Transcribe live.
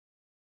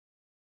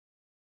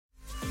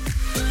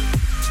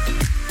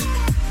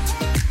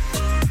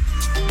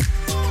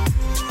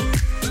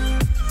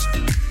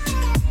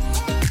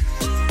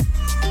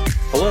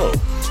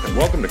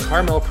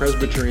Carmel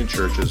Presbyterian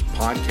Church's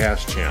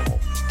podcast channel.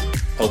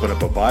 Open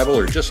up a Bible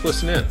or just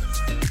listen in.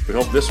 We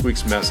hope this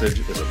week's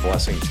message is a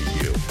blessing to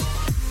you.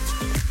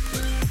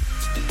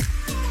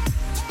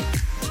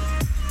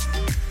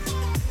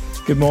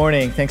 Good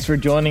morning. Thanks for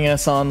joining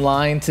us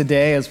online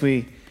today as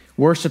we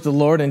worship the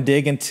Lord and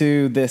dig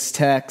into this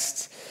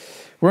text.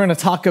 We're going to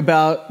talk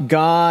about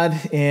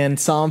God in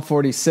Psalm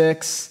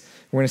 46.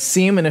 We're going to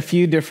see him in a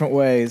few different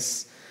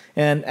ways.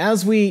 And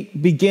as we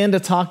begin to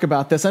talk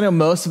about this, I know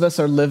most of us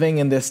are living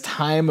in this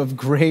time of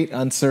great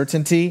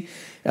uncertainty,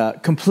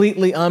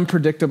 completely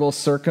unpredictable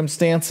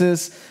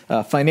circumstances,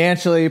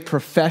 financially,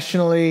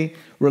 professionally,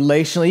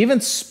 relationally,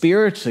 even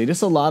spiritually,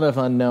 just a lot of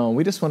unknown.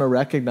 We just want to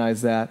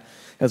recognize that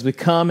as we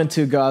come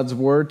into God's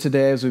word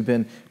today, as we've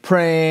been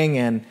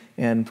praying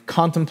and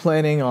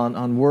contemplating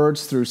on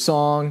words through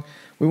song.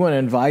 We want to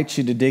invite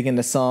you to dig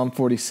into Psalm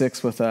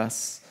 46 with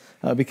us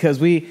because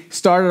we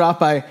started off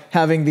by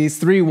having these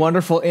three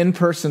wonderful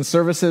in-person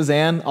services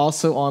and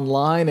also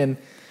online, and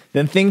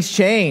then things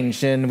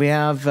changed and we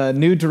have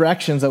new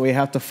directions that we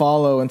have to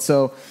follow. And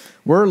so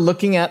we're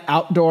looking at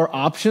outdoor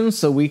options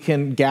so we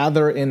can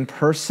gather in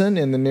person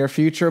in the near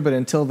future. But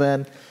until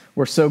then,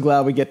 we're so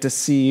glad we get to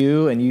see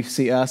you and you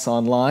see us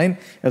online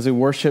as we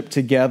worship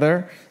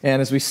together.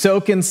 And as we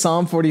soak in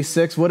Psalm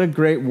 46, what a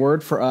great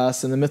word for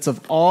us in the midst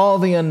of all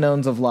the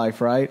unknowns of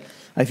life, right?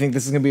 I think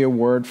this is going to be a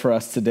word for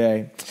us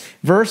today.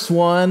 Verse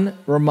 1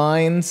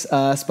 reminds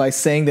us by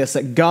saying this,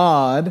 that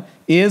God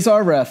is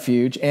our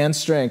refuge and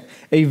strength,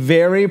 a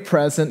very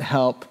present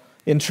help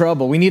in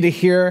trouble. We need to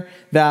hear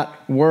that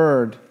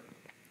word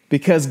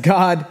because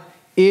God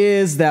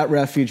is that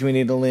refuge we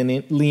need to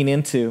lean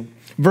into.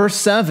 Verse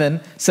 7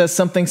 says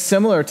something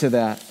similar to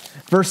that.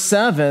 Verse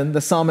 7,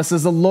 the psalmist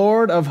says, the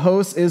Lord of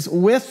hosts is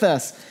with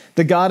us.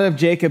 The God of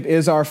Jacob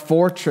is our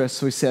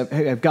fortress. We say,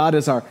 hey, God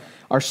is our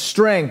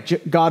strength.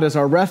 God is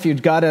our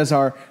refuge. God is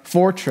our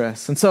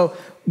fortress. And so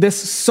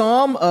this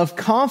psalm of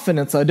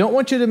confidence, I don't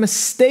want you to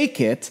mistake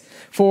it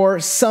for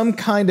some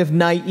kind of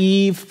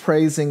naive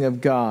praising of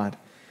God.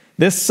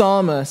 This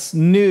psalmist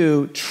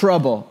knew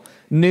trouble,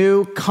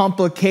 knew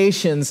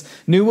complications,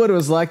 knew what it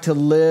was like to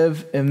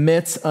live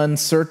amidst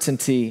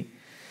uncertainty.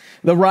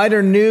 The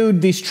writer knew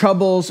these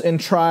troubles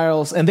and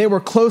trials, and they were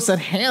close at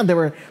hand. They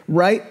were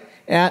right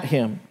at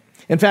him.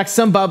 In fact,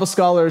 some Bible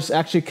scholars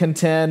actually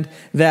contend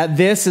that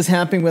this is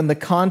happening in the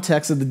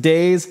context of the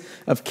days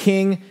of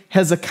King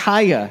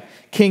Hezekiah,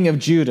 king of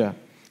Judah.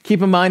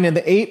 Keep in mind, in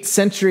the 8th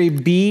century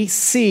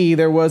BC,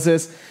 there was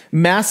this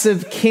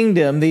massive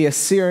kingdom, the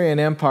Assyrian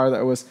Empire,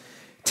 that was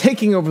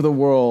taking over the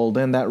world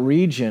and that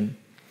region.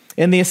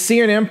 And the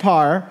Assyrian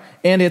Empire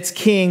and its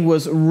king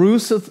was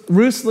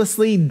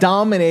ruthlessly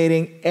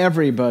dominating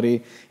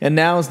everybody and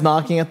now is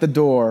knocking at the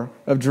door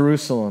of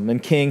Jerusalem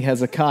and King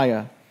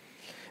Hezekiah.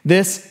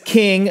 This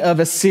king of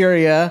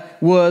Assyria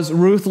was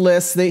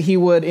ruthless, that he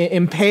would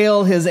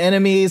impale his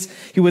enemies,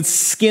 he would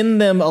skin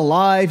them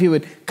alive, he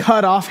would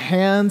cut off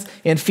hands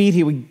and feet,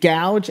 he would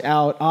gouge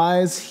out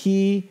eyes.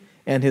 He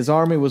and his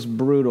army was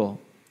brutal.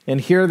 And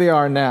here they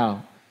are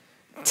now,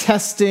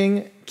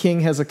 testing King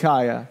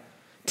Hezekiah,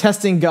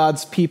 testing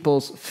God's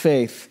people's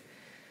faith.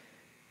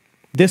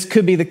 This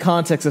could be the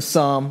context of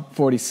Psalm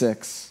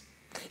 46.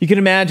 You can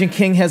imagine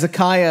King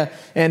Hezekiah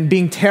and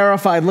being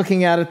terrified,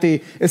 looking out at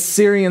the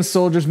Assyrian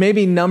soldiers,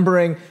 maybe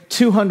numbering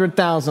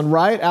 200,000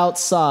 right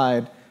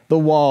outside the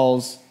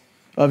walls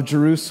of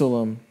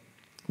Jerusalem.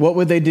 What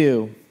would they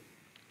do?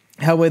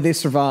 How would they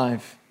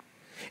survive?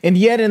 And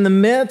yet in the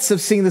midst of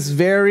seeing this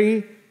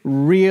very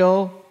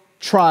real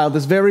trial,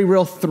 this very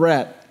real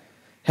threat,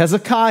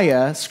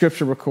 Hezekiah,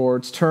 Scripture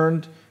records,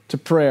 turned to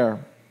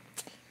prayer.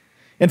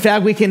 In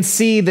fact, we can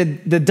see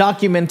the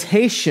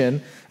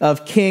documentation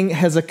of King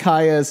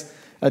Hezekiah's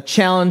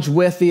challenge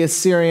with the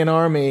Assyrian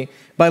army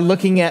by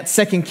looking at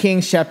 2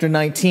 Kings chapter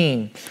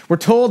 19. We're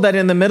told that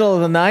in the middle of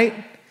the night,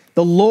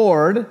 the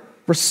Lord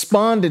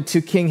responded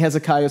to King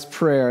Hezekiah's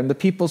prayer and the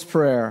people's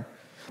prayer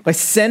by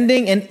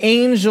sending an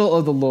angel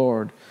of the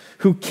Lord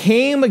who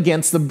came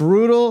against the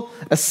brutal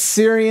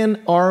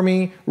Assyrian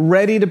army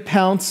ready to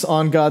pounce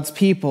on God's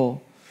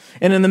people.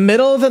 And in the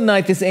middle of the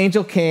night, this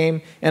angel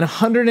came, and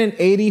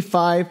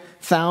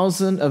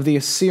 185,000 of the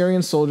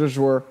Assyrian soldiers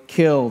were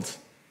killed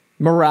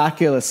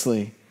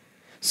miraculously,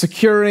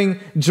 securing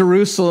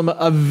Jerusalem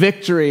a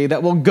victory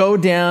that will go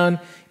down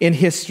in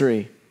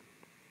history.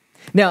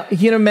 Now, you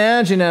can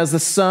imagine as the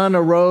sun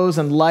arose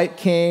and light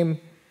came,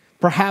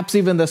 perhaps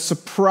even the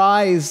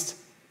surprised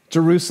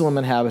Jerusalem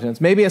inhabitants,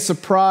 maybe a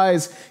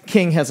surprise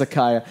King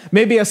Hezekiah,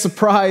 maybe a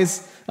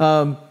surprise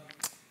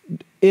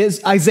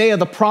is Isaiah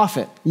the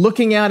prophet,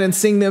 looking out and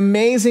seeing the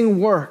amazing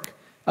work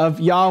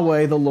of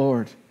Yahweh the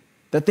Lord,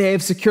 that they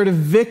have secured a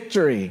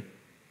victory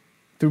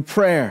through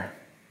prayer.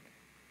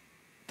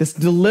 This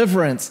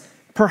deliverance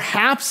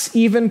perhaps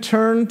even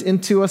turned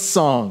into a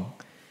song,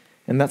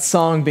 and that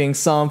song being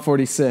Psalm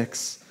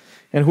 46.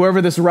 And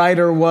whoever this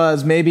writer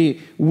was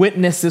maybe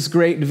witnessed this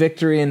great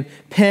victory and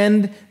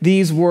penned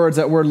these words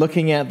that we're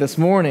looking at this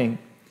morning.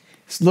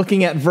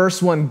 Looking at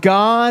verse 1,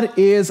 God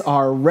is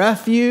our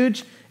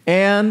refuge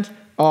and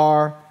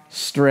our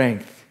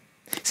strength.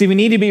 See, we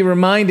need to be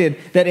reminded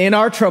that in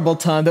our troubled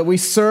time that we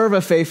serve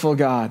a faithful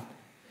God.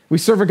 We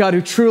serve a God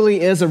who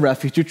truly is a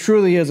refuge, who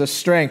truly is a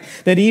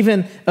strength, that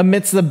even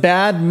amidst the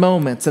bad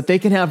moments, that they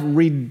can have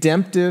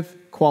redemptive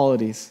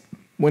qualities.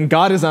 When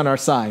God is on our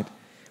side,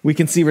 we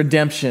can see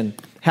redemption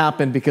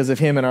happen because of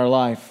him in our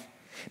life.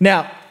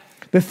 Now,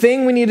 the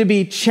thing we need to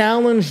be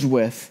challenged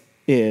with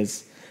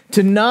is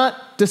to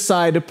not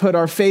decide to put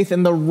our faith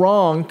in the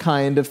wrong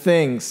kind of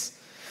things.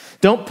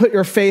 Don't put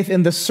your faith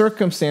in the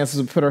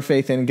circumstances, but put our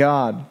faith in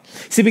God.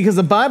 See, because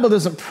the Bible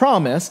doesn't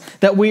promise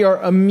that we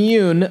are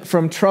immune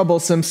from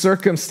troublesome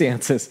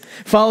circumstances.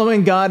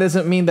 Following God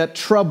doesn't mean that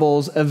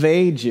troubles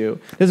evade you.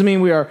 It doesn't mean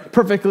we are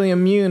perfectly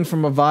immune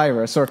from a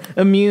virus or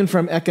immune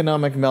from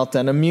economic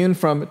meltdown, immune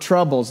from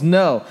troubles.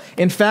 No.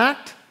 In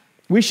fact,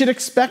 we should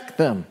expect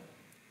them.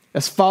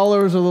 As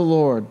followers of the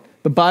Lord,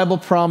 the Bible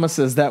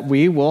promises that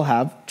we will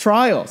have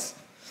trials.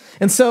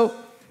 And so,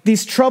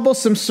 these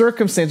troublesome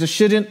circumstances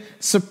shouldn't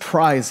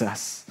surprise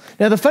us.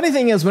 Now, the funny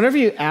thing is, whenever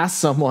you ask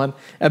someone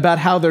about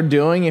how they're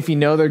doing, if you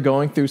know they're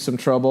going through some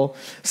trouble,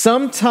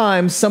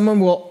 sometimes someone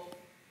will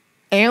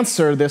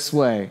answer this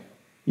way.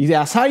 You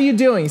ask, how are you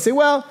doing? You say,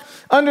 well,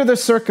 under the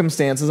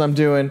circumstances, I'm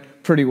doing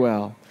pretty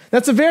well.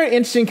 That's a very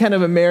interesting kind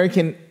of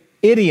American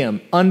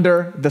idiom,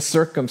 under the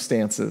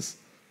circumstances.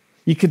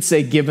 You could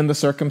say, given the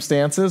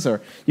circumstances,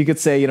 or you could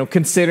say,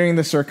 considering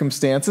the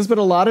circumstances, but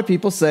a lot of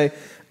people say,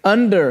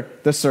 under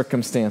the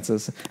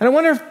circumstances. And I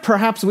wonder if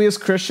perhaps we as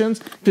Christians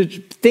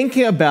should think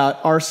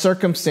about our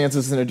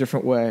circumstances in a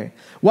different way.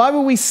 Why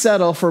would we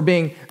settle for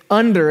being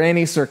under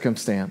any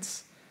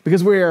circumstance?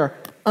 Because we are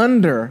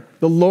under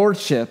the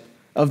lordship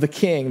of the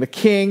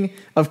King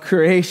of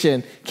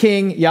creation,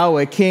 King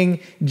Yahweh, King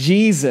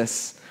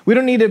Jesus. We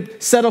don't need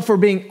to settle for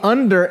being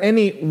under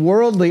any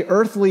worldly,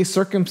 earthly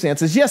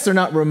circumstances. Yes, they're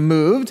not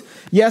removed.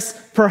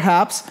 Yes,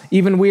 perhaps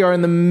even we are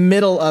in the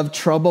middle of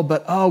trouble,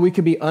 but we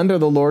could be under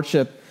the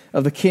lordship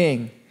of the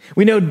King.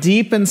 We know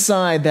deep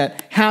inside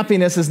that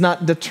happiness is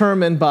not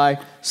determined by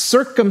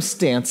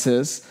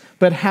circumstances,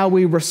 but how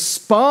we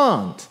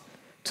respond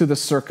to the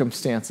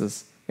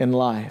circumstances in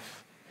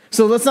life.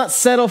 So let's not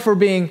settle for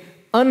being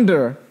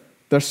under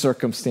the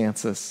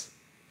circumstances.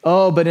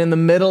 But in the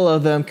middle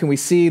of them, can we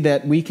see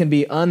that we can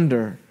be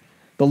under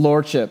the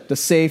lordship, the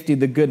safety,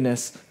 the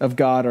goodness of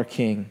God our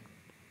King?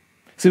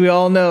 So we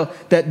all know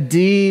that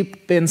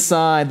deep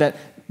inside, that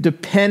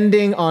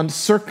depending on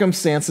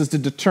circumstances to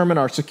determine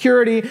our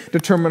security,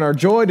 determine our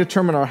joy,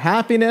 determine our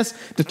happiness,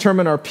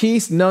 determine our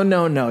peace. No.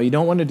 You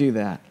don't want to do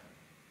that.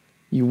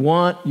 You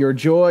want your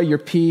joy, your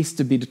peace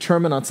to be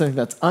determined on something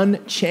that's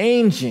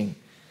unchanging,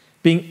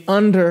 being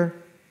under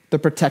the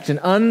protection,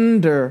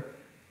 under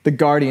the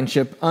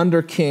guardianship,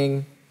 under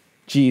King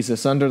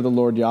Jesus, under the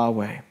Lord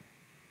Yahweh.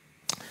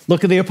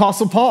 Look at the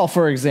Apostle Paul,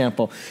 for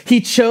example.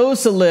 He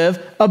chose to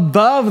live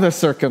above the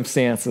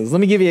circumstances.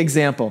 Let me give you an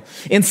example.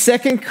 In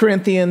 2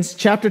 Corinthians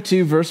chapter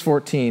 2, verse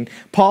 14,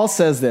 Paul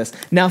says this,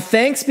 "Now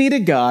thanks be to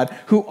God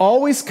who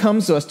always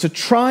comes to us to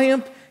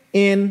triumph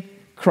in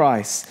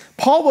Christ."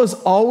 Paul was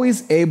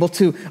always able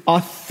to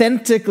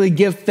authentically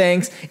give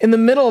thanks in the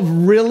middle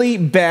of really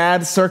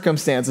bad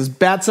circumstances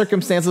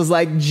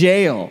like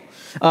jail,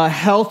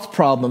 health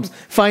problems,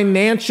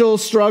 financial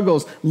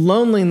struggles,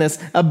 loneliness,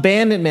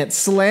 abandonment,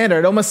 slander.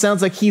 It almost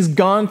sounds like he's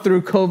gone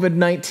through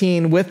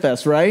COVID-19 with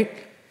us, right?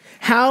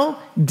 How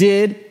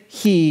did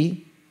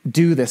he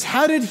do this?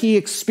 How did he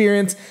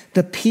experience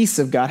the peace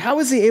of God? How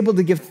was he able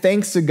to give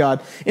thanks to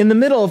God in the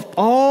middle of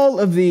all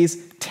of these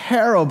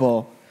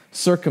terrible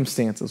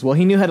circumstances? Well,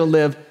 he knew how to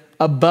live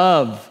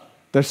above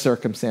their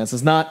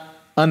circumstances, not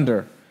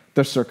under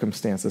their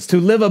circumstances.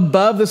 To live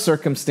above the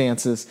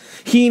circumstances,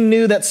 he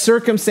knew that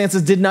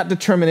circumstances did not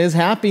determine his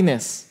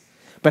happiness,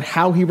 but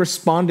how he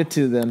responded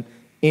to them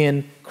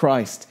in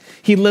Christ.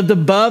 He lived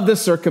above the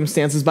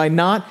circumstances by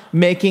not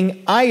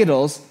making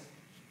idols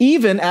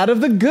even out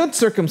of the good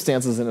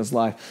circumstances in his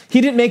life.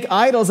 He didn't make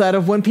idols out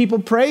of when people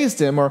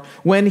praised him or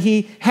when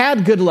he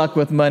had good luck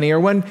with money or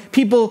when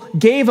people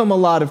gave him a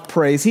lot of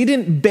praise. He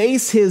didn't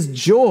base his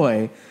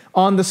joy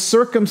on the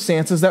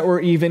circumstances that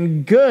were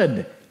even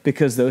good,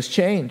 because those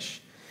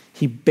change.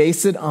 He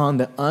based it on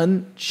the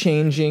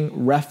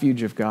unchanging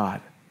refuge of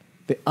God,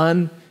 the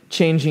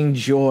unchanging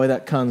joy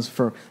that comes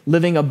for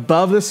living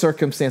above the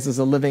circumstances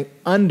and living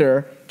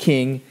under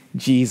King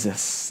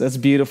Jesus. That's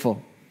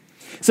beautiful.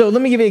 So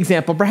let me give you an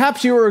example.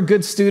 Perhaps you were a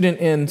good student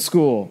in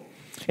school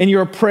and you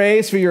were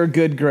praised for your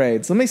good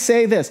grades. Let me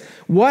say this.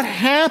 What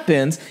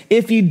happens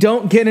if you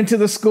don't get into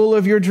the school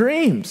of your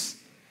dreams?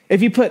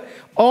 If you put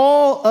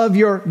all of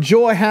your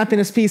joy,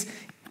 happiness, peace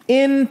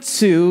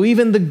into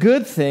even the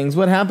good things,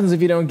 what happens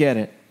if you don't get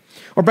it?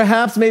 Or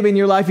perhaps maybe in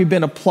your life you've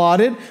been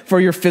applauded for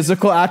your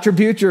physical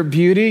attributes, your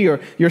beauty,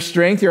 your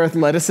strength, your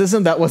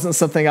athleticism. That wasn't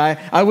something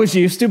I was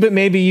used to, but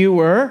maybe you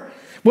were.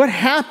 What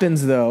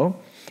happens though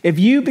if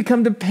you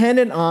become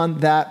dependent on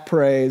that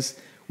praise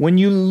when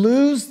you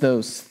lose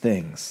those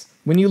things,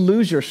 when you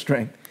lose your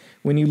strength,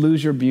 when you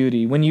lose your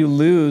beauty, when you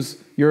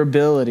lose your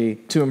ability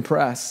to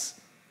impress?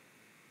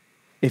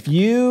 If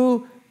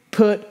you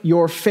put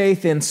your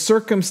faith in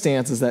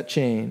circumstances that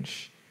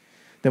change,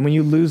 then when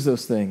you lose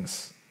those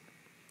things,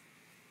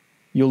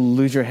 you'll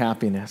lose your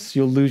happiness,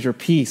 you'll lose your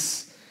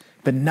peace,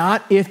 but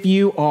not if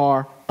you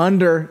are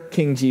under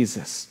King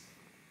Jesus.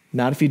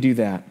 Not if you do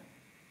that.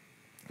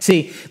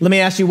 See, let me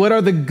ask you, what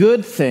are the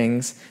good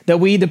things that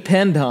we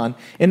depend on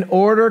in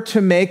order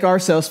to make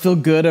ourselves feel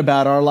good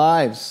about our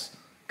lives?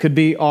 Could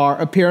be our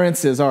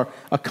appearances, our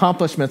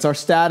accomplishments, our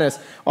status,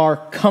 our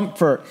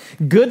comfort.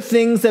 Good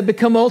things that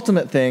become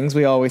ultimate things,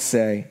 we always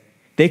say.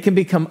 They can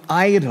become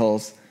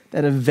idols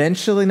that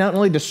eventually not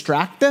only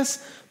distract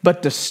us,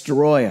 but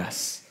destroy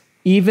us.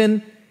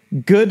 Even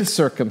good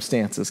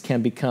circumstances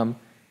can become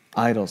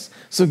idols.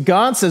 So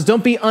God says,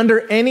 don't be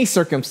under any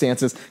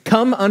circumstances.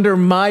 Come under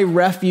my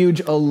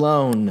refuge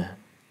alone.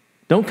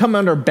 Don't come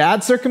under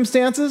bad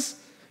circumstances.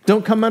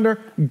 Don't come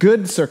under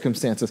good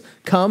circumstances.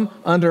 Come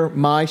under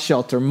my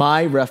shelter,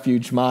 my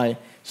refuge, my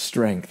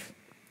strength.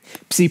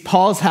 See,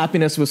 Paul's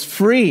happiness was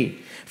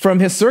free from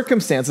his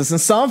circumstances.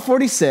 And Psalm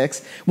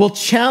 46 will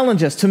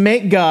challenge us to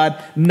make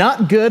God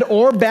not good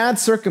or bad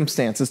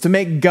circumstances, to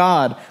make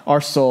God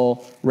our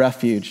sole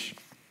refuge.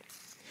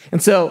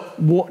 And so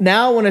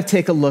now I want to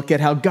take a look at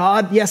how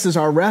God, yes, is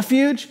our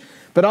refuge,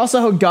 but also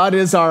how God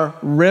is our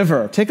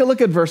river. Take a look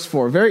at verse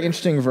 4, very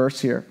interesting verse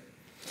here.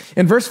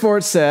 In verse 4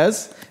 it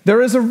says,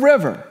 there is a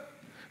river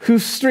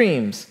whose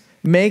streams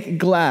make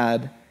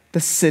glad the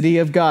city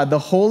of God, the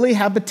holy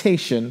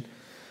habitation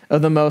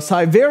of the Most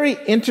High. Very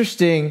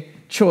interesting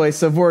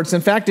choice of words.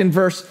 In fact, in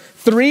verse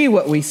 3,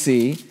 what we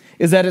see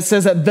is that it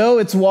says that though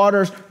its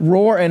waters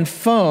roar and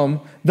foam,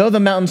 though the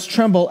mountains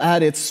tremble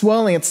at its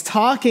swelling, it's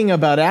talking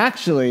about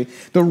actually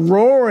the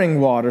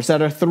roaring waters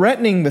that are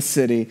threatening the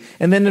city.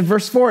 And then in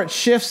verse 4, it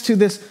shifts to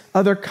this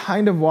other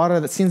kind of water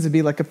that seems to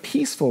be like a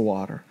peaceful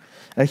water,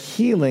 a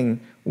healing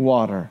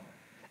water,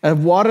 a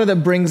water that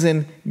brings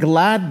in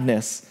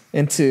gladness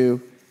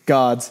into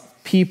God's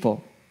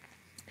people.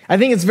 I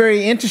think it's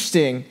very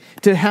interesting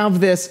to have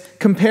this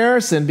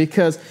comparison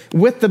because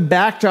with the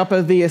backdrop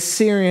of the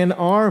Assyrian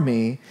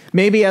army,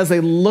 maybe as they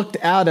looked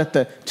out at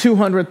the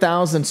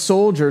 200,000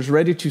 soldiers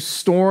ready to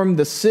storm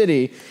the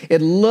city,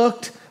 it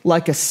looked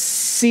like a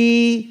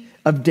sea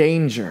of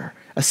danger,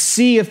 a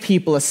sea of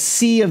people, a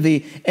sea of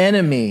the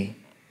enemy,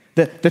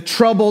 the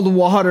troubled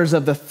waters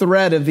of the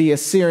threat of the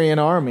Assyrian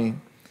army.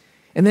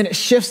 And then it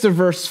shifts to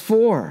verse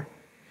 4.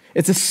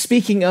 It's a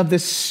speaking of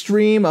this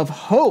stream of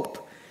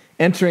hope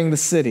entering the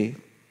city.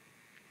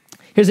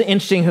 Here's an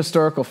interesting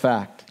historical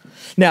fact.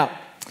 Now,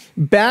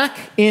 back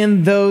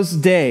in those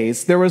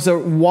days, there was a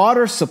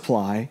water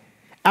supply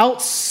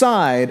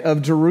outside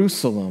of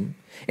Jerusalem,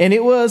 and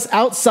it was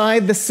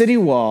outside the city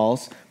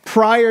walls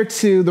prior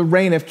to the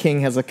reign of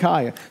King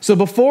Hezekiah. So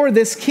before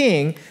this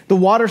king, the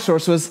water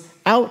source was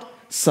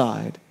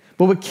outside.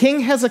 But what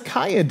King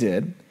Hezekiah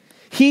did,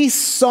 he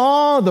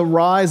saw the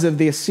rise of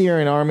the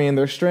Assyrian army and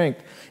their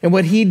strength. And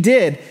what he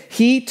did,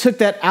 he took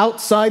that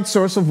outside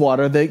source of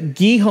water, the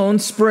Gihon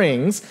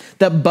springs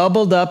that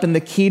bubbled up in the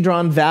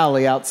Kidron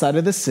Valley outside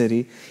of the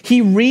city.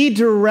 He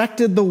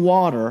redirected the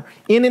water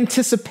in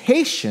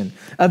anticipation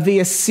of the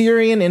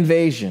Assyrian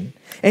invasion.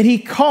 And he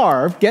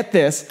carved, get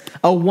this,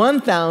 a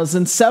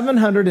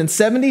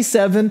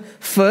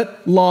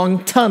 1,777-foot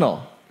long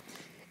tunnel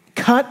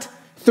cut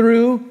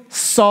through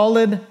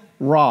solid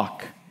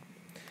rock.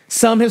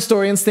 Some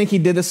historians think he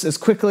did this as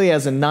quickly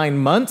as in 9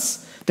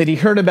 months, that he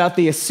heard about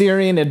the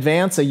Assyrian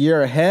advance a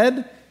year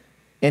ahead,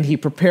 and he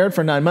prepared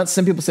for 9 months.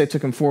 Some people say it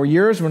took him 4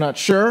 years. We're not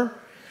sure.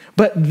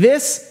 But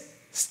this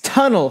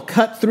tunnel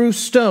cut through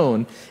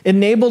stone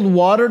enabled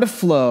water to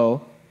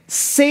flow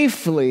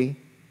safely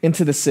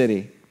into the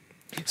city.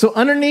 So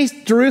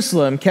underneath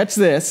Jerusalem, catch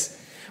this,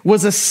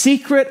 was a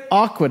secret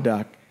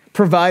aqueduct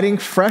providing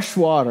fresh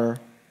water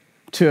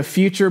to a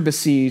future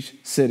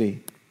besieged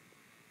city.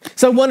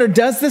 So I wonder,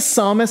 does this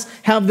psalmist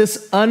have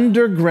this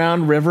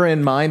underground river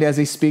in mind as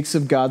he speaks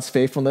of God's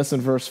faithfulness in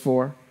verse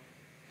 4?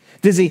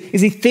 Is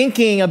he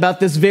thinking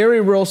about this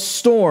very real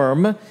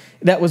storm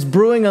that was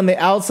brewing on the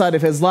outside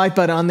of his life,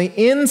 but on the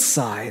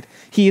inside,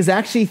 he is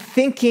actually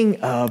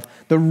thinking of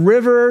the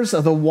rivers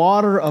of the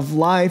water of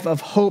life,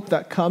 of hope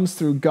that comes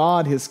through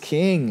God, his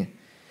King.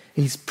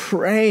 He's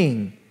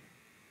praying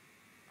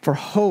for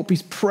hope.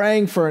 He's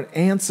praying for an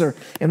answer.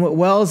 And what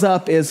wells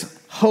up is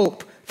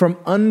hope from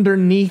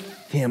underneath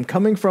him,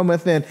 coming from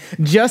within,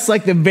 just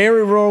like the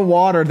very real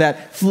water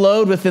that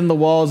flowed within the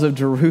walls of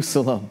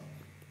Jerusalem.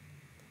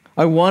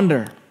 I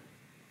wonder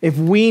if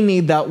we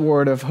need that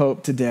word of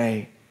hope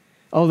today.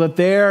 Oh, that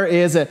there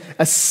is a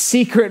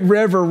secret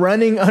river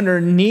running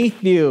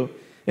underneath you.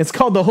 It's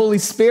called the Holy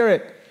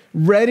Spirit,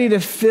 ready to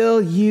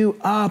fill you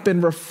up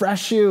and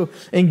refresh you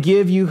and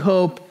give you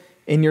hope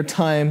in your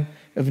time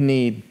of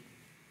need.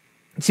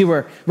 See,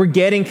 we're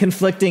getting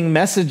conflicting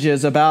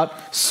messages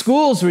about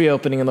schools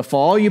reopening in the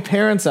fall. All you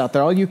parents out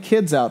there, all you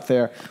kids out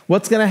there,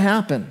 what's going to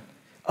happen?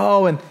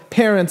 Oh, and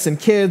parents and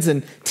kids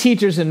and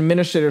teachers and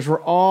administrators,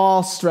 we're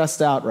all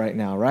stressed out right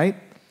now, right?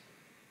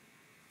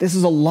 This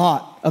is a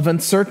lot of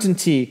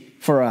uncertainty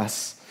for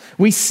us.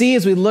 We see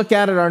as we look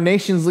at our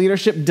nation's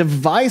leadership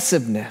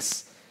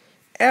divisiveness.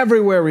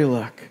 everywhere we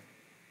look.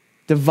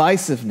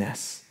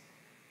 Divisiveness.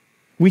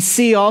 We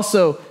see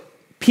also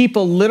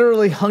people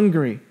literally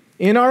hungry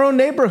in our own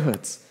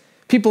neighborhoods,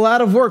 people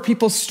out of work,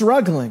 people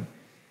struggling.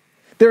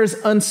 There is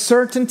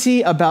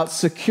uncertainty about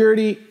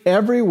security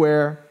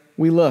everywhere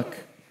we look.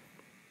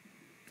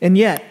 And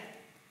yet,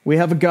 we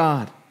have a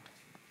God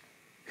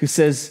who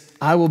says,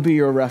 I will be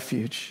your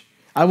refuge.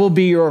 I will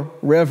be your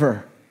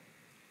river.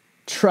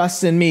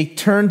 Trust in me,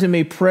 turn to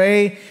me,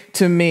 pray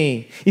to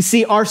me. You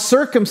see, our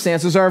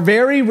circumstances, our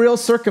very real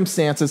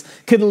circumstances,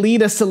 could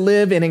lead us to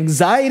live in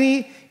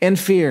anxiety and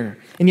fear.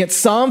 And yet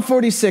Psalm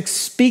 46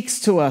 speaks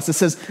to us. It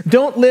says,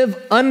 don't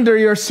live under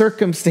your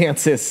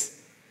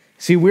circumstances.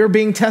 See, we're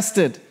being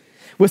tested.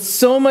 With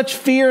so much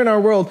fear in our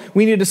world,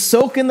 we need to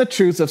soak in the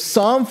truths of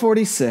Psalm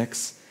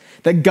 46,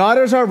 that God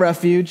is our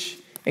refuge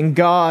and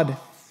God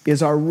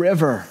is our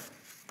river,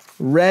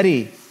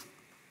 ready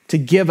to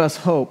give us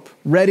hope,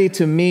 ready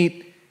to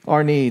meet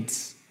our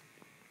needs.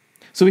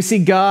 So we see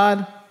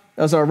God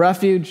as our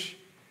refuge.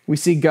 We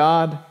see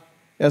God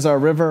as our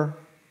river.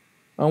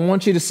 I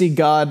want you to see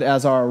God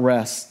as our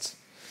rest.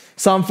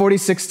 Psalm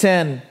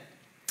 46:10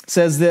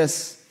 says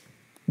this,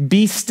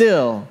 be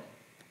still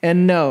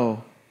and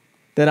know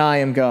that I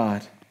am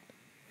God.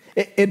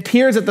 It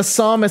appears that the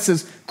psalmist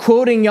is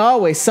quoting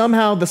Yahweh.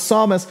 Somehow the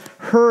psalmist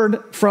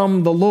heard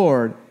from the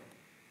Lord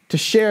to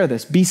share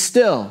this. Be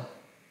still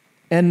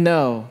and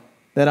know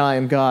that I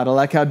am God. I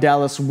like how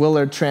Dallas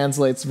Willard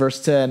translates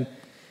verse 10.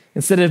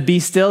 Instead of be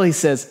still, he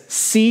says,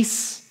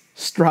 cease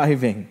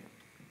striving.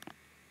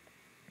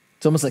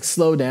 It's almost like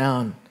slow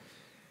down,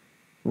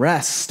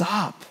 rest,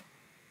 stop,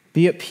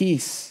 be at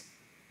peace,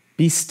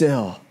 be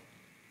still,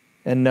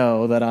 and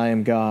know that I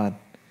am God.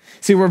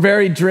 See, we're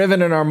very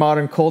driven in our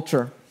modern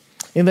culture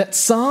in that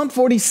Psalm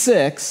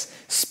 46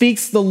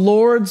 speaks the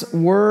Lord's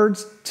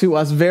words to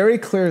us very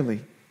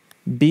clearly.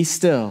 Be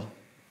still,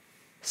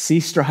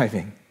 cease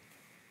striving,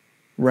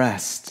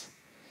 rest.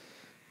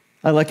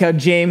 I like how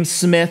James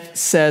Smith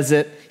says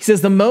it. He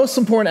says the most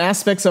important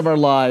aspects of our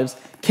lives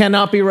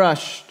cannot be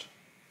rushed.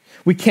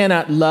 We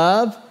cannot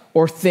love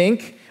or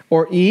think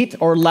or eat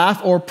or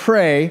laugh or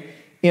pray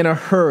in a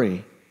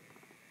hurry.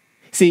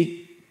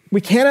 See,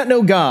 we cannot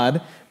know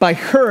God by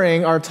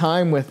hurrying our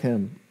time with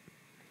him.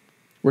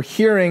 We're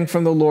hearing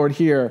from the Lord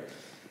here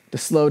to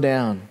slow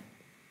down,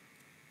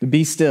 to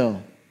be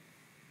still.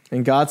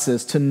 And God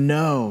says to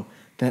know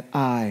that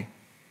I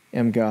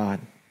am God.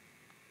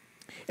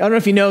 I don't know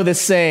if you know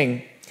this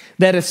saying,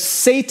 that if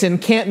Satan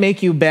can't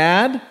make you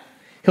bad,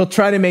 he'll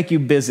try to make you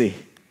busy.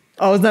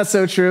 Oh, isn't that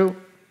so true?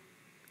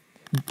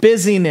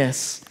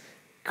 Busyness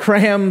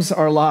crams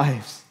our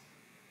lives.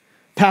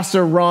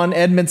 Pastor Ron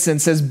Edmondson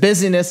says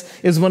busyness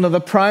is one of the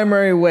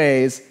primary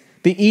ways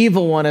the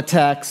evil one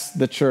attacks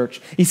the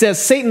church. He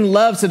says Satan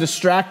loves to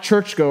distract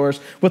churchgoers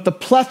with the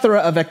plethora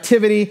of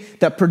activity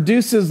that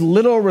produces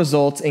little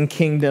results in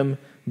kingdom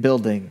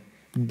building.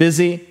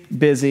 Busy,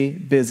 busy,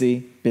 busy,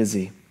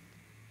 busy.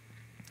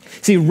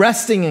 See,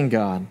 resting in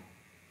God,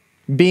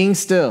 being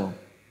still,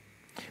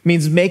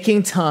 means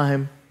making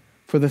time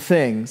for the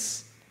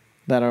things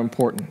that are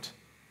important.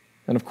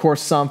 And of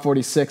course, Psalm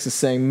 46 is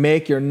saying,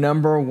 make your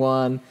number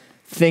one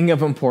thing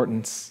of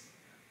importance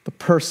the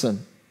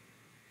person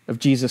of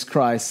Jesus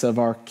Christ, of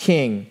our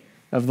King,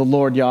 of the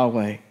Lord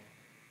Yahweh.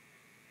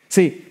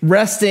 See,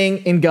 resting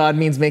in God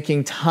means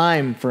making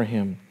time for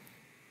him.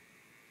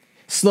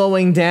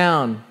 Slowing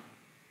down,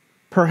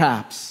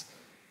 perhaps,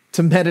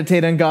 to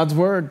meditate on God's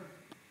word.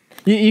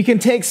 You can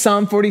take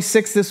Psalm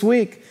 46 this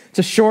week. It's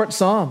a short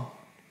psalm.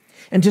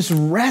 And just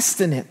rest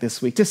in it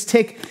this week. Just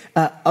take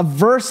a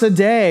verse a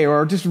day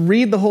or just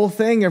read the whole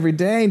thing every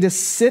day and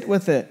just sit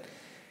with it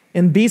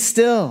and be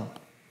still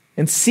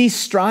and cease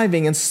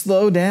striving and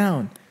slow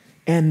down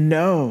and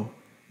know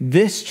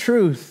this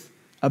truth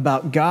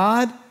about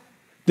God,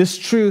 this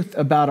truth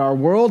about our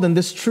world, and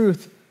this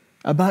truth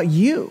about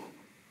you.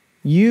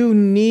 You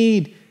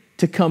need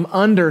to come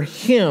under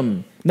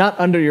him, not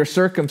under your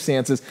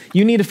circumstances.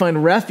 You need to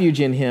find refuge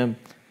in him.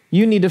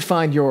 You need to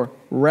find your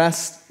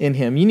rest in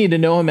him. You need to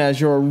know him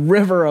as your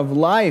river of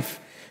life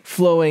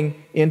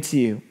flowing into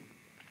you.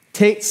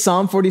 Take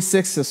Psalm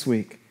 46 this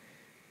week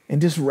and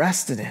just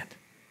rest in it.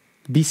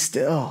 Be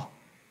still.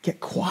 Get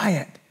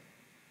quiet.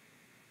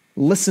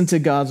 Listen to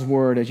God's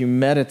word as you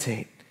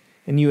meditate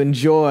and you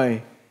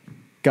enjoy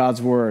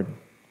God's word.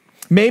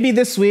 Maybe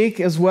this week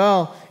as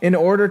well, in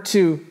order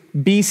to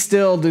be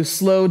still, to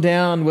slow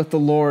down with the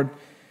Lord,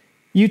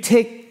 you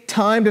take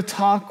time to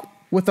talk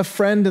with a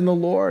friend in the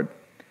Lord,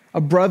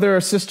 a brother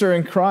or sister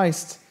in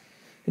Christ,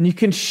 and you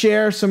can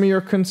share some of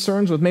your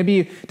concerns with. Maybe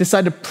you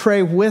decide to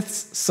pray with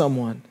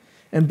someone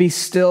and be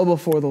still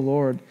before the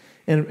Lord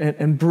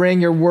and bring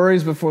your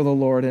worries before the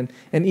Lord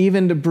and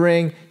even to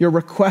bring your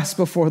requests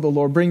before the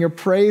Lord, bring your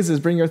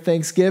praises, bring your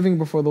thanksgiving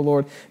before the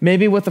Lord,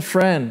 maybe with a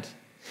friend.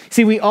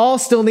 See, we all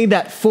still need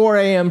that 4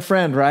 a.m.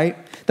 friend, right?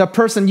 That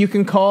person you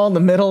can call in the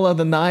middle of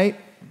the night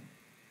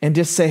and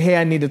just say, hey,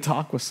 I need to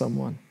talk with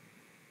someone.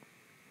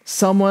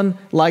 Someone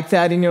like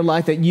that in your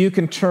life that you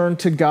can turn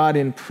to God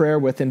in prayer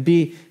with and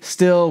be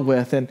still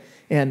with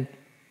and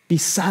Be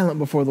silent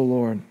before the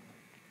Lord.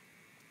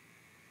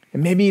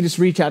 And maybe you just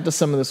reach out to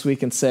someone this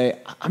week and say,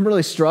 I'm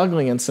really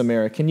struggling in some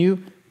area. Can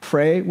you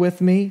pray with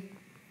me?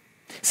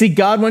 See,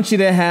 God wants you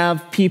to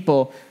have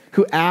people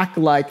who act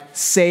like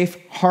safe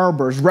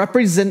harbors,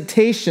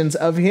 representations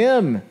of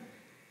him.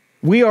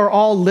 We are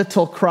all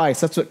little Christ.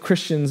 That's what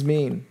Christians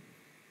mean.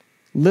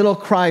 Little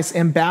Christ,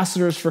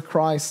 ambassadors for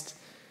Christ.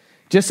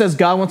 Just as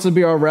God wants to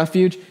be our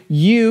refuge,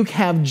 you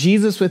have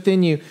Jesus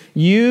within you.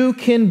 You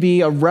can be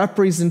a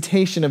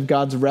representation of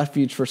God's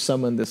refuge for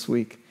someone this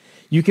week.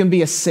 You can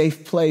be a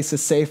safe place, a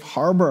safe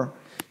harbor.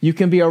 You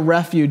can be a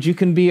refuge. You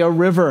can be a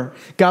river.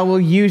 God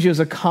will use you as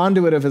a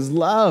conduit of his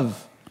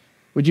love.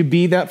 Would you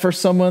be that for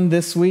someone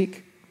this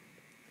week?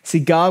 See,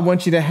 God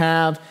wants you to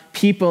have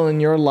people in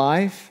your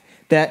life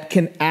that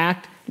can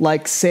act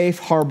like safe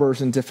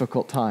harbors in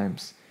difficult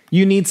times.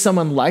 You need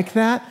someone like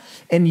that,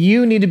 and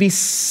you need to be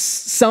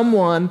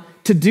someone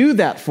to do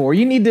that for.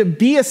 You need to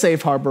be a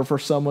safe harbor for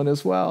someone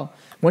as well.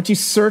 Once you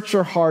search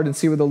your heart and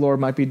see where the Lord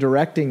might be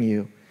directing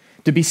you,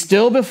 to be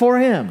still before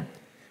him,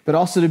 but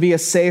also to be a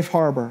safe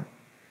harbor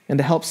and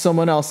to help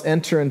someone else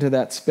enter into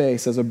that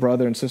space as a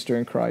brother and sister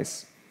in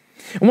Christ.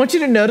 I want you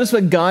to notice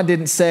what God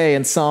didn't say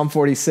in Psalm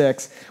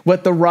 46,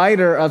 what the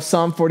writer of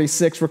Psalm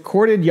 46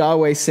 recorded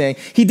Yahweh saying.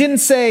 He didn't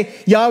say,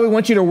 Yahweh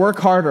wants you to work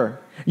harder.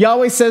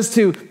 Yahweh says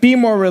to be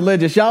more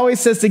religious. Yahweh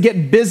says to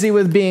get busy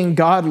with being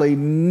godly.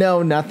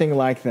 No, nothing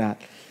like that.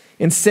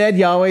 Instead,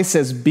 Yahweh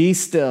says, be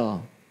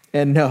still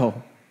and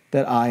know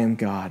that I am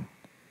God.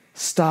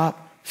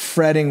 Stop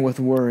fretting with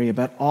worry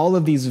about all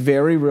of these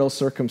very real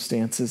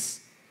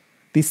circumstances,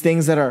 these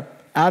things that are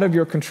out of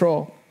your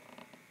control.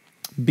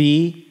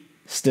 Be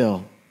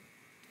still.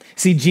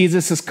 See,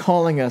 Jesus is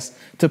calling us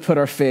to put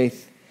our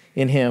faith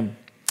in him.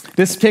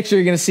 This picture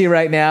you're going to see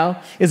right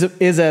now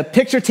is a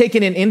picture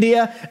taken in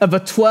India of a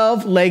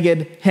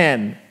 12-legged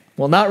hen.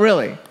 Well, not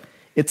really.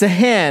 It's a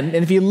hen, and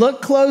if you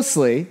look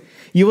closely,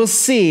 you will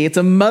see it's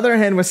a mother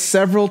hen with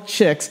several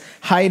chicks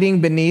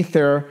hiding beneath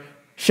her,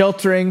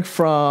 sheltering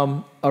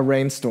from a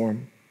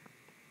rainstorm.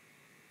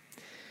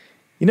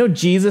 You know,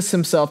 Jesus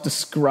himself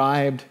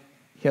described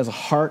he has a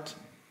heart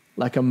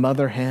like a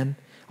mother hen,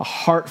 a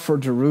heart for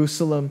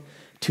Jerusalem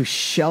to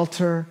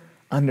shelter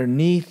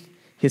underneath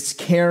his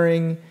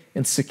caring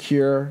and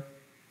secure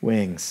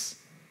wings.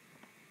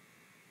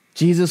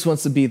 Jesus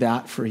wants to be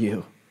that for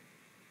you.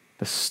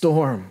 The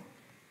storm,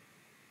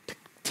 to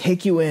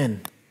take you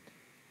in.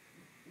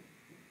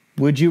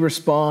 Would you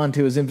respond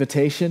to his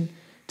invitation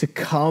to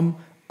come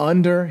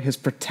under his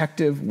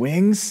protective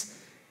wings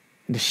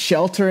and to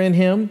shelter in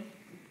him?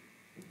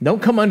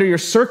 Don't come under your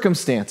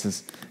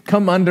circumstances.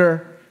 Come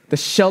under the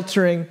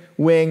sheltering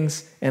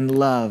wings and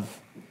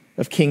love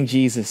of King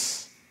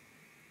Jesus.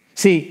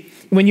 See,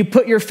 when you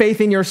put your faith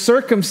in your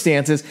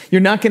circumstances,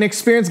 you're not going to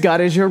experience God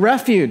as your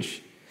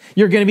refuge.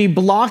 You're going to be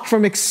blocked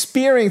from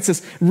experiencing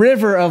this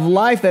river of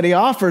life that he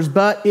offers.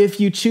 But if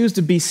you choose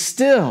to be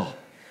still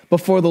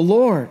before the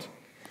Lord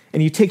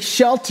and you take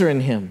shelter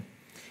in him,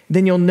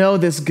 then you'll know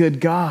this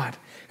good God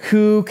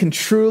who can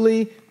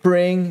truly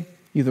bring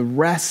you the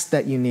rest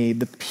that you need,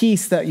 the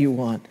peace that you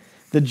want,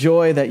 the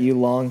joy that you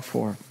long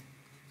for.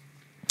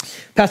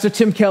 Pastor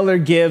Tim Keller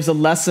gives a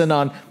lesson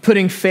on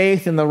putting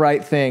faith in the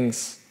right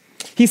things.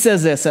 He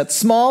says this, that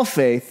small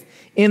faith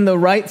in the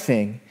right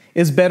thing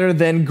is better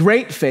than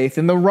great faith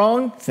in the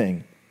wrong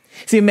thing.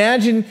 See,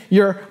 imagine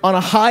you're on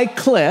a high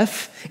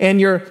cliff and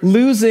you're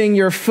losing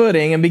your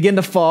footing and begin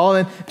to fall,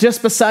 and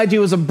just beside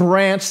you is a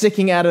branch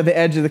sticking out of the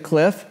edge of the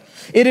cliff.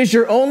 It is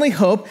your only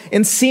hope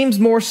and seems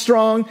more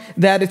strong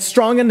that it's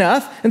strong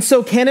enough, and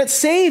so can it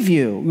save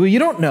you? Well, you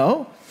don't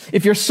know.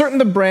 If you're certain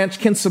the branch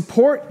can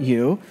support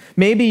you,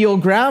 maybe you'll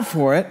grab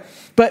for it.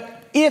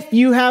 But if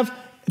you have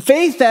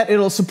faith that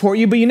it'll support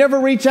you, but you never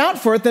reach out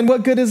for it, then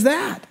what good is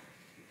that?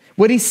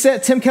 What he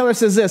said, Tim Keller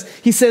says this.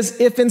 He says,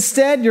 if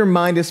instead your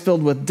mind is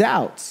filled with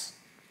doubts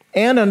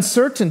and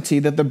uncertainty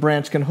that the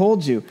branch can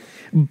hold you,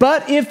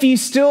 but if you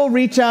still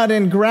reach out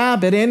and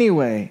grab it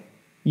anyway,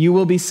 you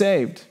will be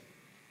saved.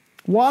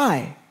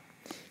 Why?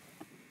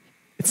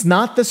 It's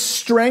not the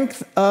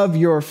strength of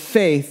your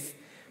faith,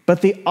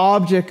 but the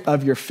object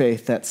of your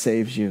faith that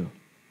saves you.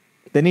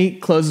 Then he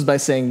closes by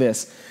saying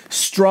this,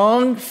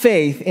 strong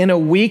faith in a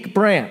weak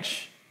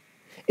branch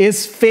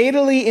is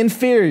fatally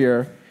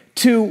inferior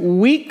to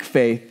weak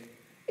faith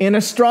in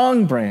a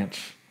strong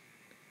branch.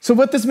 So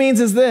what this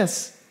means is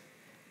this,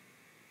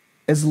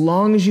 as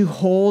long as you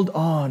hold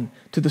on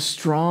to the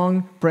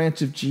strong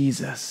branch of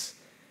Jesus,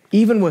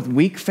 even with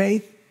weak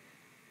faith,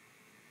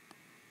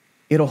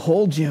 it'll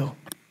hold you.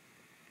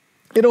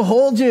 It'll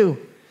hold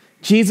you.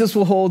 Jesus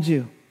will hold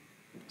you.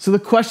 So the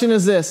question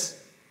is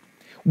this,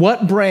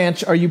 what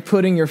branch are you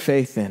putting your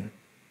faith in?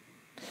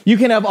 You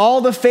can have all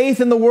the faith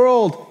in the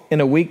world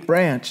in a weak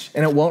branch,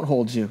 and it won't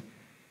hold you.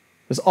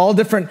 There's all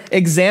different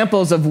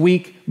examples of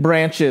weak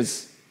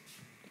branches.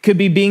 It could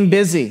be being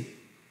busy.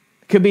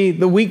 It could be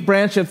the weak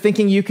branch of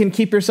thinking you can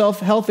keep yourself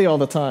healthy all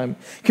the time.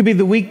 It could be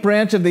the weak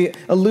branch of the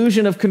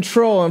illusion of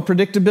control and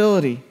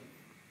predictability.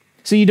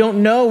 So you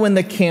don't know when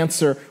the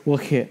cancer will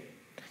hit.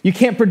 You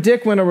can't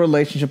predict when a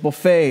relationship will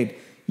fade.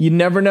 You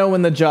never know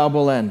when the job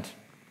will end.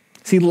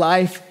 See,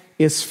 life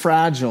is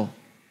fragile.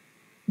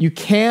 You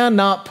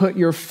cannot put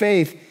your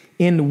faith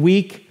in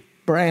weak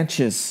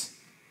branches.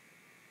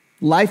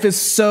 Life is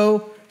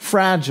so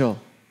fragile.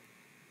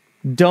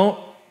 Don't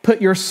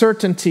put your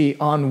certainty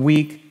on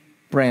weak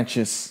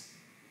branches.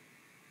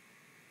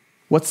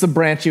 What's the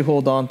branch you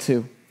hold on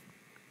to?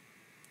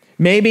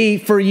 Maybe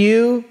for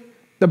you,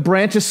 the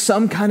branch is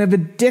some kind of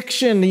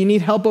addiction that you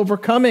need help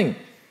overcoming.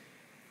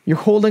 You're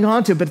holding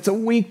on to, but it's a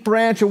weak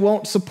branch. It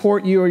won't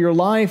support you or your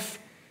life.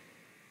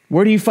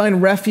 Where do you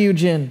find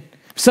refuge in?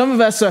 Some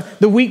of us,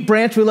 the weak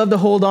branch we love to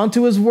hold on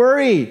to is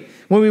worry.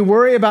 When we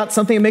worry about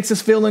something, it makes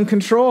us feel in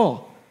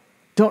control.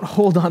 Don't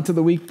hold on to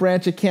the weak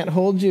branch. It can't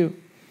hold you.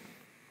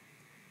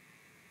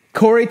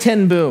 Corrie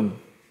ten Boom,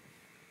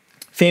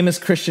 famous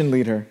Christian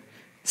leader,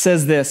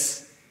 says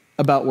this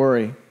about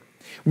worry.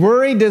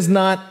 Worry does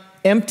not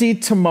empty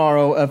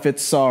tomorrow of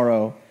its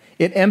sorrow.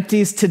 It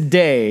empties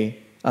today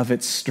of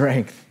its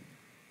strength.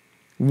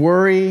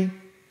 Worry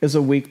is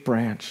a weak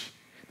branch.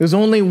 There's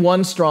only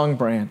one strong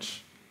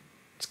branch.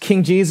 It's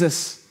King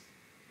Jesus.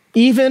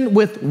 Even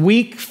with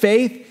weak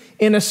faith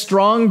in a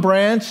strong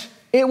branch,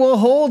 it will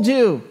hold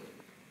you.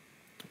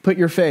 Put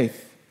your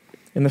faith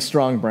in the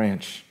strong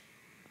branch.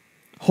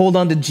 Hold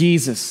on to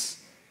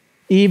Jesus,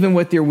 even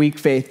with your weak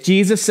faith.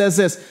 Jesus says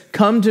this,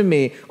 "Come to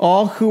me,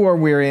 all who are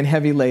weary and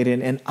heavy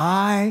laden, and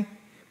I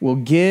will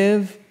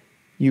give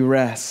you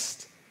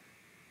rest."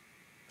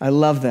 I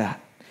love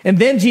that. And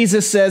then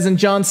Jesus says in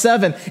John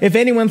 7, "If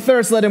anyone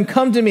thirsts, let him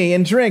come to me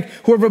and drink.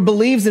 Whoever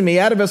believes in me,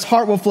 out of his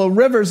heart will flow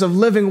rivers of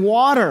living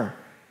water."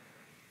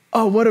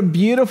 Oh, what a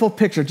beautiful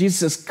picture. Jesus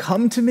says,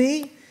 "Come to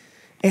me,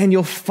 and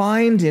you'll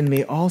find in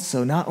me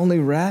also not only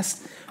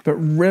rest, but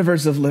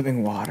rivers of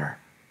living water."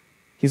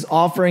 He's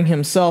offering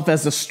himself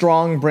as the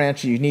strong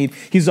branch you need.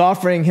 He's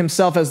offering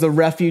himself as the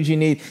refuge you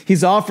need.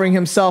 He's offering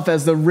himself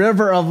as the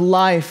river of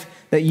life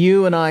that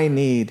you and I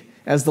need,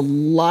 as the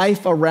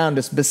life around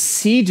us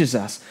besieges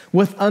us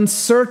with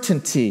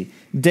uncertainty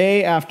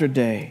day after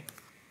day.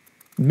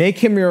 Make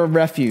him your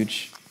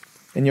refuge,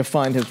 and you'll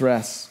find his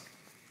rest.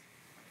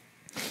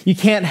 You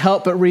can't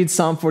help but read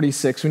Psalm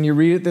 46 when you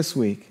read it this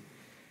week,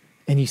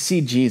 and you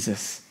see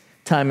Jesus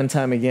time and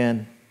time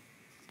again.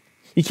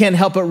 You can't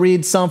help but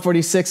read Psalm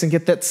 46 and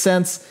get that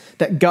sense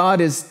that God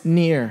is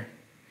near.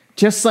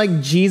 Just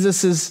like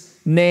Jesus'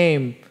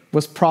 name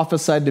was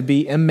prophesied to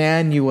be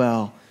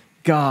Emmanuel,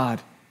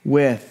 God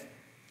with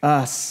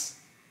us.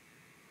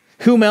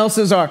 Whom else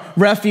is our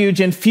refuge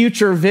and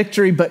future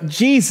victory but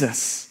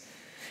Jesus?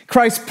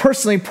 Christ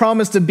personally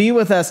promised to be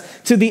with us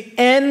to the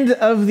end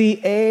of the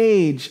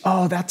age.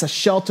 Oh, that's a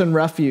shelter and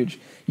refuge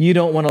you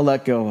don't want to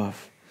let go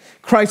of.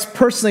 Christ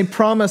personally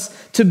promised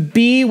to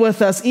be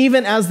with us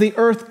even as the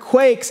earth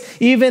quakes,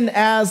 even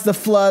as the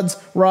floods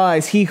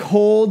rise. He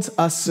holds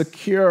us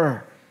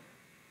secure.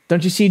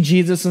 Don't you see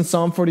Jesus in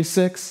Psalm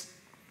 46?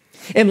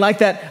 And like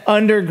that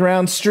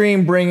underground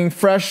stream bringing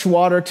fresh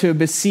water to a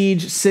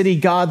besieged city,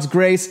 God's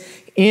grace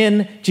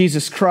in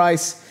Jesus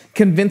Christ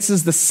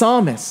convinces the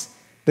psalmist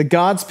that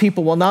God's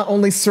people will not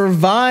only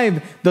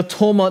survive the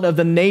tumult of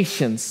the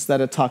nations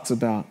that it talks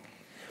about,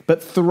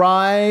 but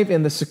thrive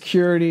in the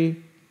security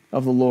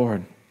of the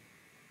Lord.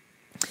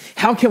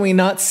 How can we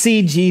not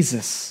see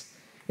Jesus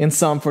in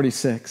Psalm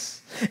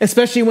 46?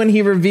 Especially when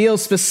he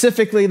reveals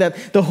specifically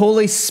that the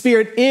Holy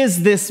Spirit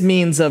is this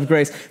means of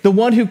grace, the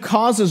one who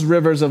causes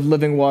rivers of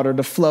living water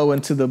to flow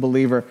into the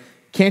believer.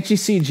 Can't you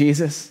see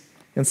Jesus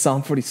in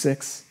Psalm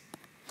 46?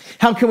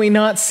 How can we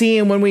not see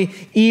him when we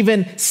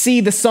even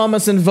see the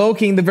psalmist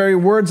invoking the very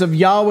words of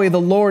Yahweh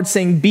the Lord,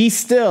 saying, "Be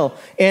still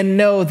and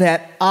know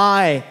that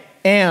I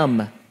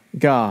am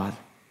God."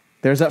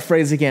 There's that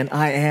phrase again,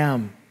 I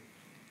am.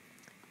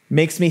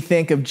 Makes me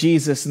think of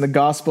Jesus in the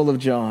Gospel of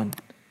John.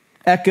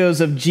 Echoes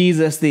of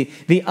Jesus, the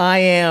I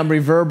am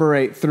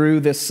reverberate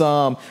through this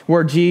psalm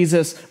where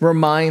Jesus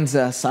reminds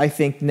us, I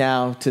think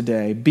now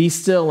today, be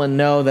still and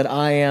know that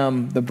I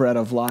am the bread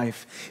of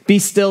life. Be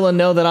still and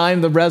know that I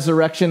am the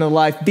resurrection of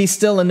life. Be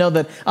still and know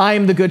that I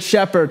am the good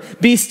shepherd.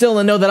 Be still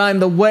and know that I am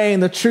the way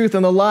and the truth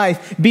and the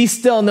life. Be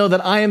still and know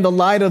that I am the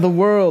light of the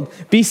world.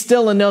 Be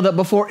still and know that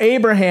before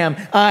Abraham,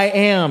 I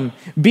am.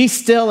 Be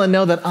still and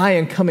know that I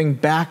am coming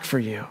back for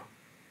you.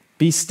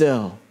 Be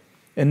still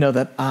and know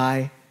that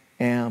I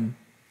am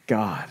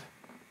God.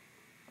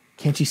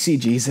 Can't you see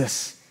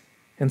Jesus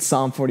in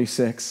Psalm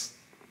 46,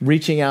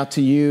 reaching out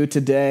to you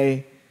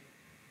today,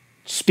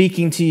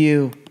 speaking to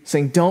you,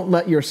 saying, don't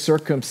let your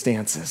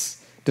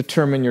circumstances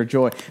determine your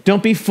joy.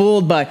 Don't be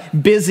fooled by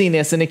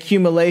busyness and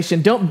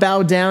accumulation. Don't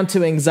bow down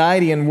to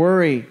anxiety and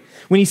worry.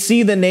 When you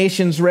see the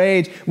nations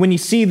rage, when you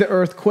see the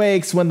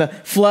earthquakes, when the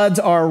floods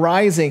are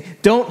rising,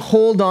 don't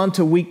hold on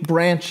to weak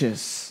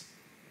branches,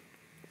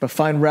 but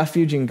find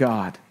refuge in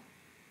God.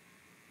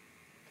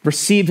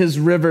 Receive his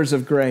rivers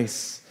of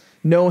grace.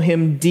 Know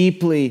him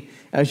deeply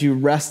as you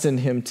rest in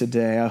him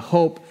today. I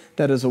hope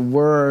that is a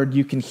word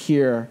you can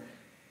hear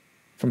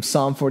from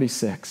Psalm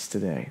 46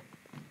 today.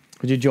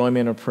 Would you join me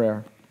in a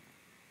prayer?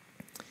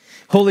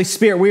 Holy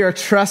Spirit, we are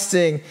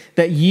trusting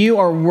that you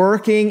are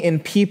working in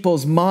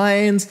people's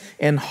minds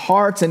and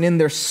hearts and in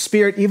their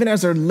spirit, even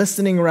as they're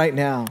listening right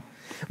now.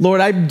 Lord,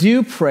 I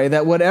do pray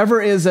that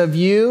whatever is of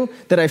you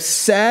that I've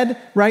said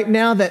right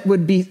now, it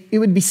would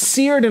be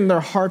seared in their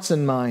hearts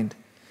and mind.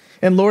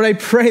 And Lord, I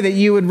pray that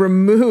you would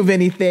remove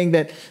anything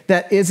that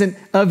isn't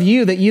of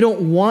you, that you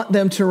don't want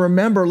them to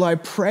remember. Lord,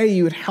 I pray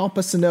you would help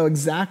us to know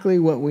exactly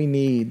what we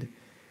need.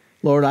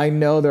 Lord, I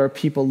know there are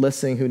people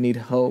listening who need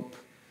hope,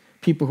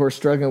 people who are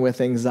struggling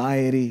with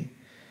anxiety,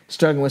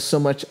 struggling with so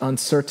much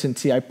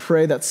uncertainty. I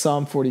pray that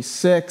Psalm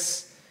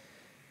 46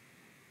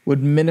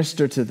 would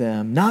minister to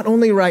them, not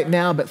only right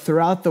now, but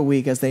throughout the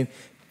week as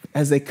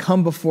they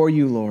come before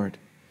you, Lord,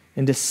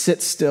 and to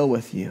sit still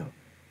with you.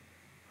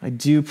 I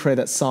do pray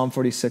that Psalm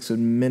 46 would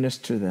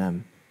minister to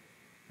them.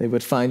 They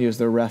would find you as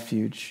their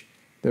refuge,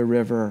 their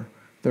river,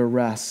 their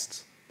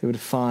rest. They would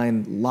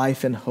find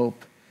life and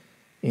hope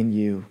in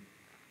you.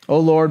 Oh,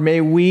 Lord,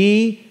 may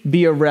we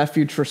be a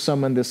refuge for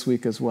someone this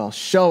week as well.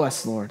 Show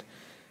us, Lord,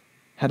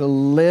 how to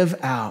live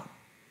out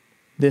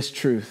this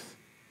truth.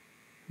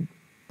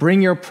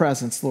 Bring your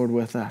presence, Lord,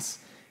 with us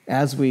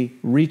as we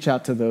reach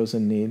out to those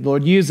in need.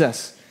 Lord, use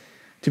us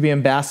to be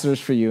ambassadors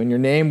for you. In your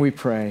name we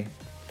pray.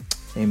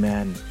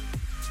 Amen.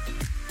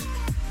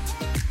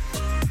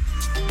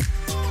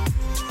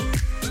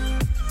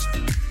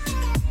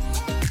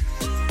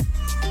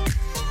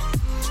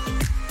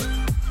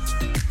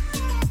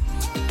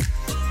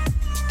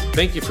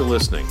 Thank you for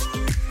listening.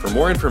 For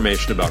more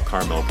information about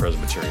Carmel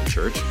Presbyterian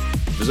Church,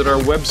 visit our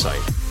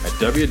website at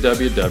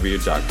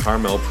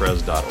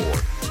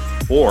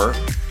www.carmelpres.org or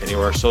any of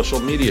our social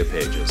media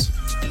pages.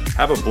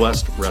 Have a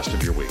blessed rest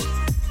of your week.